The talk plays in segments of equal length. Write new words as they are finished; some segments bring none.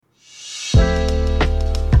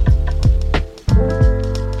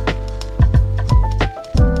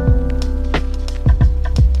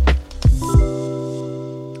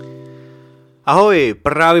Ahoj,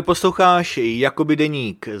 právě posloucháš Jakoby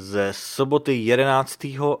deník ze soboty 11.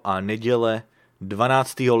 a neděle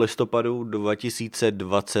 12. listopadu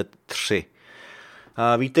 2023.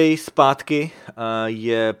 Vítej zpátky,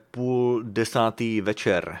 je 9:30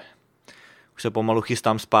 večer. Už se pomalu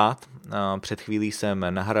chystám spát, před chvílí jsem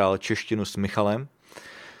nahrál češtinu s Michalem.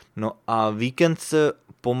 No a víkend se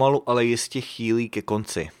pomalu, ale jistě chýlí ke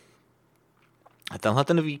konci. Tenhle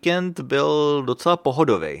ten víkend byl docela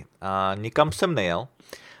pohodový a nikam jsem nejel.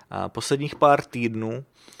 Posledních pár týdnů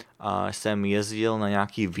jsem jezdil na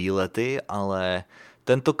nějaký výlety, ale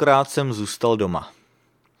tentokrát jsem zůstal doma.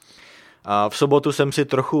 V sobotu jsem si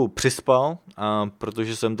trochu přispal,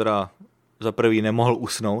 protože jsem teda za prvý nemohl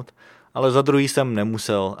usnout, ale za druhý jsem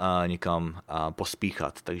nemusel nikam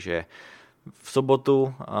pospíchat. Takže v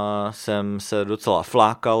sobotu jsem se docela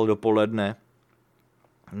flákal dopoledne.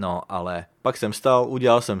 No, ale pak jsem vstal,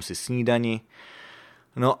 udělal jsem si snídani,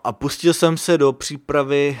 no a pustil jsem se do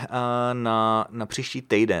přípravy na příští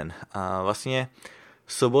týden. Vlastně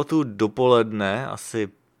v sobotu dopoledne, asi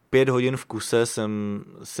 5 hodin v kuse jsem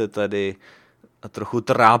se tady trochu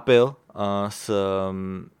trápil s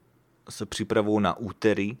přípravou na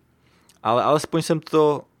úterý, ale alespoň jsem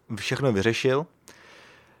to všechno vyřešil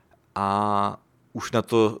a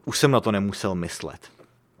už jsem na to nemusel myslet.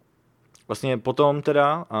 Vlastně potom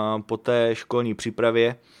teda, po té školní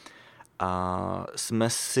přípravě, jsme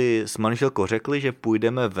si s manželkou řekli, že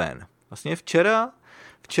půjdeme ven. Vlastně včera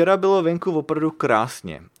bylo venku opravdu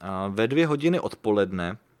krásně. Ve 2 hodiny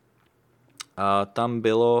odpoledne tam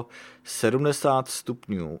bylo 70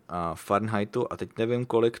 stupňů Fahrenheitu a teď nevím,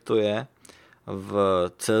 kolik to je v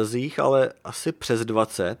Celzích, ale asi přes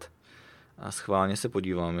 20. A schválně se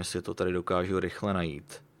podívám, jestli to tady dokážu rychle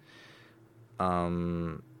najít.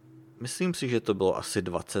 Myslím si, že to bylo asi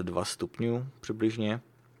 22 stupňů přibližně.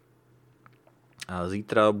 A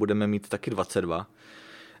zítra budeme mít taky 22.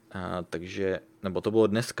 Takže, nebo to bylo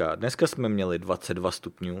dneska. Dneska jsme měli 22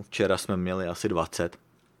 stupňů, včera jsme měli asi 20.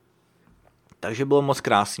 Takže bylo moc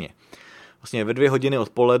krásně. Vlastně ve 2 hodiny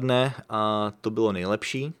odpoledne, a to bylo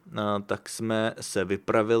nejlepší, tak jsme se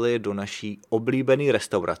vypravili do naší oblíbené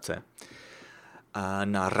restaurace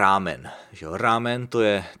na rámen. Rámen to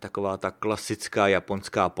je taková ta klasická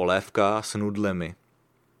japonská polévka s nudlemi.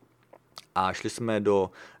 A šli jsme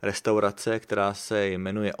do restaurace, která se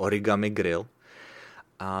jmenuje Origami Grill.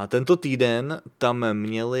 A tento týden tam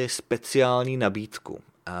měli speciální nabídku.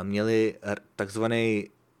 A měli takzvaný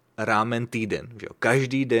rámen týden.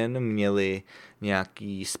 Každý den měli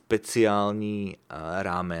nějaký speciální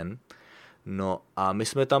rámen. No a my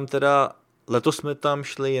jsme tam teda letos jsme tam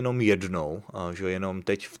šli jenom jednou, jenom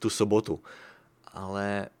teď v tu sobotu.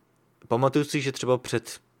 Ale pamatuju si, že třeba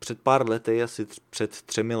před pár lety, asi před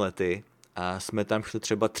 3 lety, jsme tam šli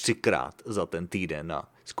třeba 3krát za ten týden a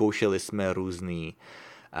zkoušeli jsme různý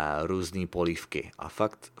polívky a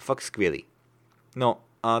fakt skvělý. No,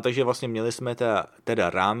 takže vlastně měli jsme teda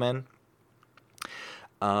rámen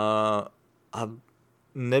a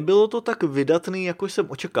nebylo to tak vydatný, jako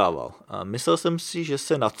jsem očekával. Myslel jsem si, že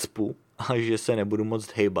se nacpu a že se nebudu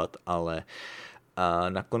moc hejbat, ale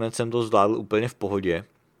nakonec jsem to zvládl úplně v pohodě.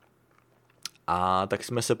 A tak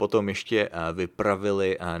jsme se potom ještě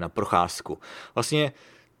vypravili na procházku. Vlastně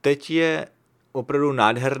teď je opravdu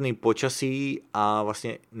nádherný počasí a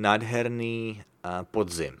vlastně nádherný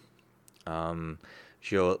podzim.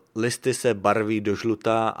 Listy se barví do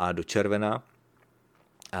žlutá a do červená.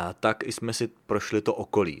 Tak jsme si prošli to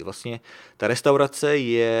okolí. Vlastně ta restaurace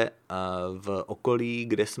je v okolí,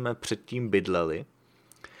 kde jsme předtím bydleli,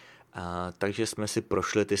 takže jsme si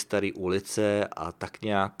prošli ty staré ulice a tak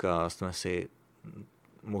nějak jsme si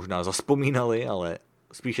možná zavzpomínali, ale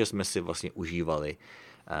spíše jsme si vlastně užívali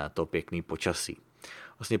to pěkný počasí.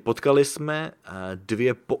 Vlastně potkali jsme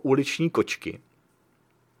 2 pouliční kočky.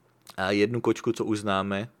 Jednu kočku, co už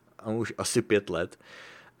známe, už asi 5 let,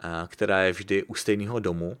 která je vždy u stejného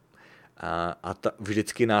domu a ta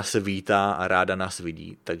vždycky nás vítá a ráda nás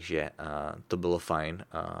vidí, takže to bylo fajn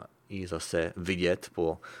ji zase vidět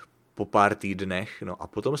po pár týdnech. No a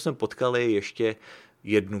potom jsme potkali ještě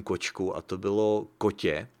jednu kočku a to bylo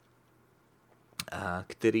kotě,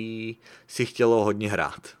 který si chtělo hodně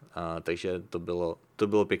hrát, takže to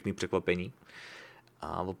bylo pěkný překvapení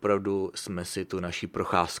a opravdu jsme si tu naši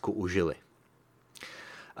procházku užili.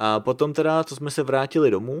 A potom teda, co jsme se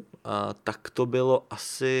vrátili domů, tak to už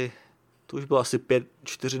bylo asi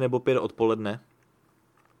 4 nebo 5 odpoledne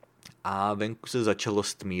a venku se začalo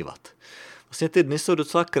stmívat. Vlastně ty dny jsou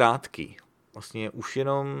docela krátký. Vlastně už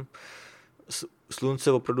jenom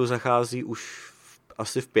slunce opravdu zachází už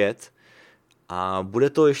asi v 5 a bude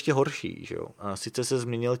to ještě horší. Že jo? A sice se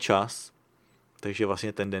změnil čas, takže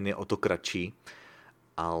vlastně ten den je o to kratší,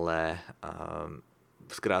 ale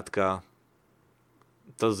zkrátka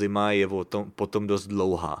ta zima je potom dost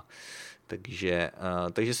dlouhá. Takže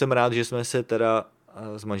jsem rád, že jsme se teda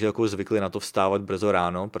s manželkou zvykli na to vstávat brzo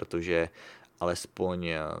ráno, protože alespoň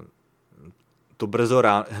to brzo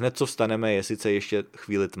ráno, hned co vstaneme, je sice ještě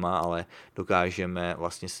chvíli tma, ale dokážeme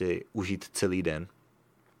vlastně si užít celý den.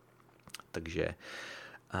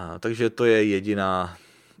 Takže to je jediná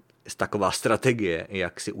taková strategie,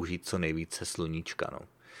 jak si užít co nejvíce sluníčka. No.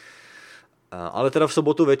 Ale teda v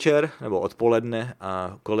sobotu večer, nebo odpoledne,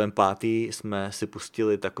 kolem 5 jsme si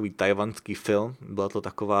pustili takový tajvanský film. Byla to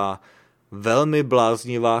taková velmi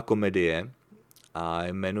bláznivá komedie a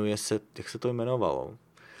jmenuje se, jak se to jmenovalo?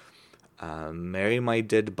 Marry My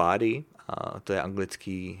Dead Body, to je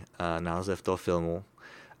anglický název toho filmu.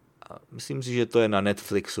 Myslím si, že to je na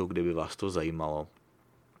Netflixu, kdyby vás to zajímalo.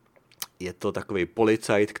 Je to takový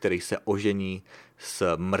policajt, který se ožení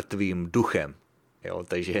s mrtvým duchem. Jo,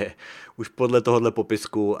 takže už podle tohohle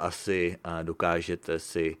popisku asi dokážete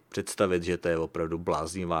si představit, že to je opravdu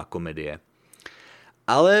bláznivá komedie.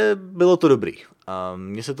 Ale bylo to dobrý.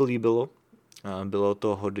 Mně se to líbilo. Bylo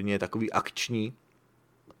to hodně takový akční.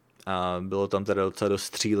 Bylo tam teda docela dost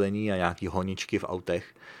střílení a nějaký honičky v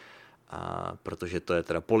autech. Protože to je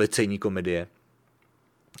teda policejní komedie.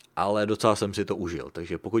 Ale docela jsem si to užil.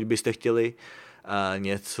 Takže pokud byste chtěli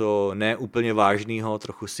něco neúplně vážného,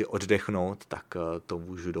 trochu si oddechnout, tak to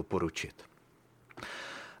můžu doporučit.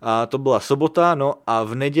 To byla sobota, no a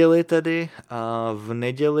v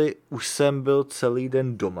neděli už jsem byl celý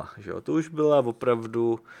den doma. Že jo? To už byla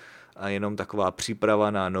opravdu jenom taková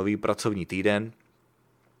příprava na nový pracovní týden.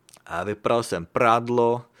 Vypral jsem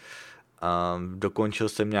prádlo, dokončil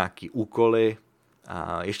jsem nějaký úkoly,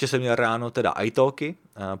 ještě jsem měl ráno teda italky,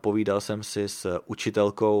 povídal jsem si s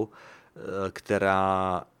učitelkou,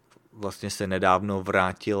 která vlastně se nedávno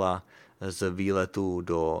vrátila z výletu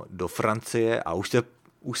do Francie a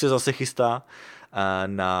už se zase chystá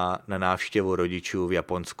na návštěvu rodičů v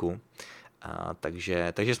Japonsku.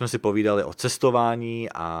 Takže jsme si povídali o cestování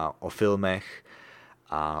a o filmech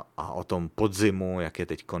a o tom podzimu, jak je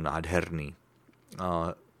teďko nádherný.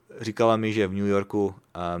 Říkala mi, že v New Yorku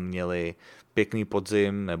měli pěkný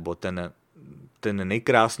podzim, nebo ten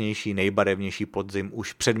nejkrásnější, nejbarevnější podzim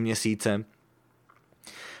už před měsícem,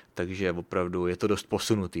 takže opravdu je to dost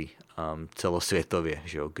posunutý celosvětově,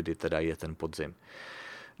 že jo, kdy teda je ten podzim.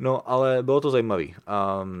 No, ale bylo to zajímavý.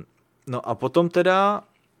 No a potom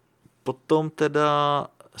teda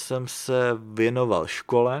jsem se věnoval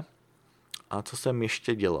škole a co jsem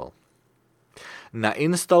ještě dělal?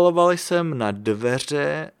 Nainstaloval jsem na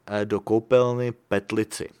dveře do koupelny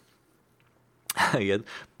petlici.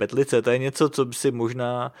 Petlice, to je něco, co si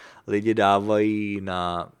možná lidi dávají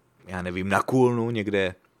na kůlnu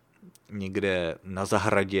někde na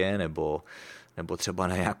zahradě nebo třeba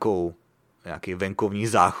na nějaký venkovní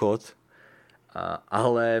záchod.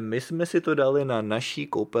 Ale my jsme si to dali na naší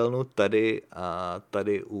koupelnu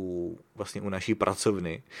tady u naší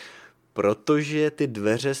pracovny, protože ty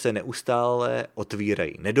dveře se neustále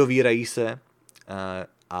otvírají, nedovírají se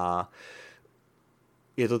a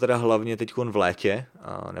je to teda hlavně teď v létě,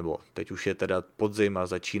 nebo teď už je teda podzim a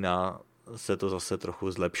začíná se to zase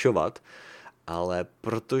trochu zlepšovat, ale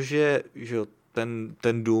protože že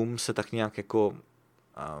ten dům se tak nějak jako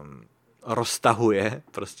roztahuje,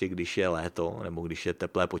 prostě když je léto nebo když je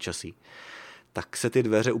teplé počasí, tak se ty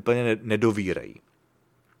dveře úplně nedovírají.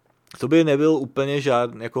 To by nebyl úplně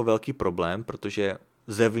žádný jako velký problém, protože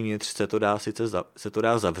zevnitř se to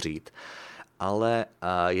dá zavřít, ale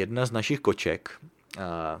jedna z našich koček,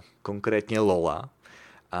 konkrétně Lola,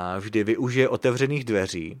 vždy využije otevřených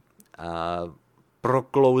dveří,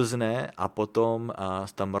 proklouzne a potom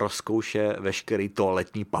tam rozkouše veškerý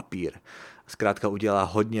toaletní papír. Zkrátka udělá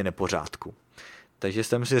hodně nepořádku. Takže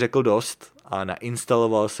jsem si řekl dost a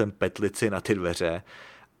nainstaloval jsem petlici na ty dveře,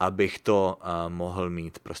 abych to mohl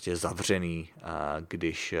mít prostě zavřený,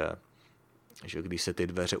 když se ty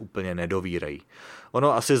dveře úplně nedovírají.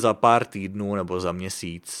 Ono asi za pár týdnů nebo za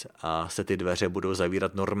měsíc se ty dveře budou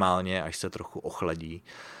zavírat normálně, až se trochu ochladí,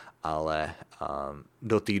 ale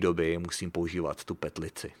do té doby musím používat tu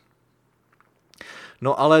petlici.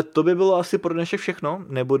 No ale to by bylo asi pro dnešek všechno,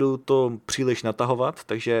 nebudu to příliš natahovat,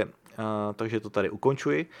 takže to tady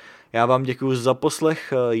ukončuji. Já vám děkuji za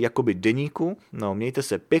poslech jakoby deníku, no mějte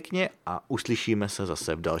se pěkně a uslyšíme se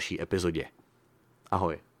zase v další epizodě.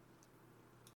 Ahoj.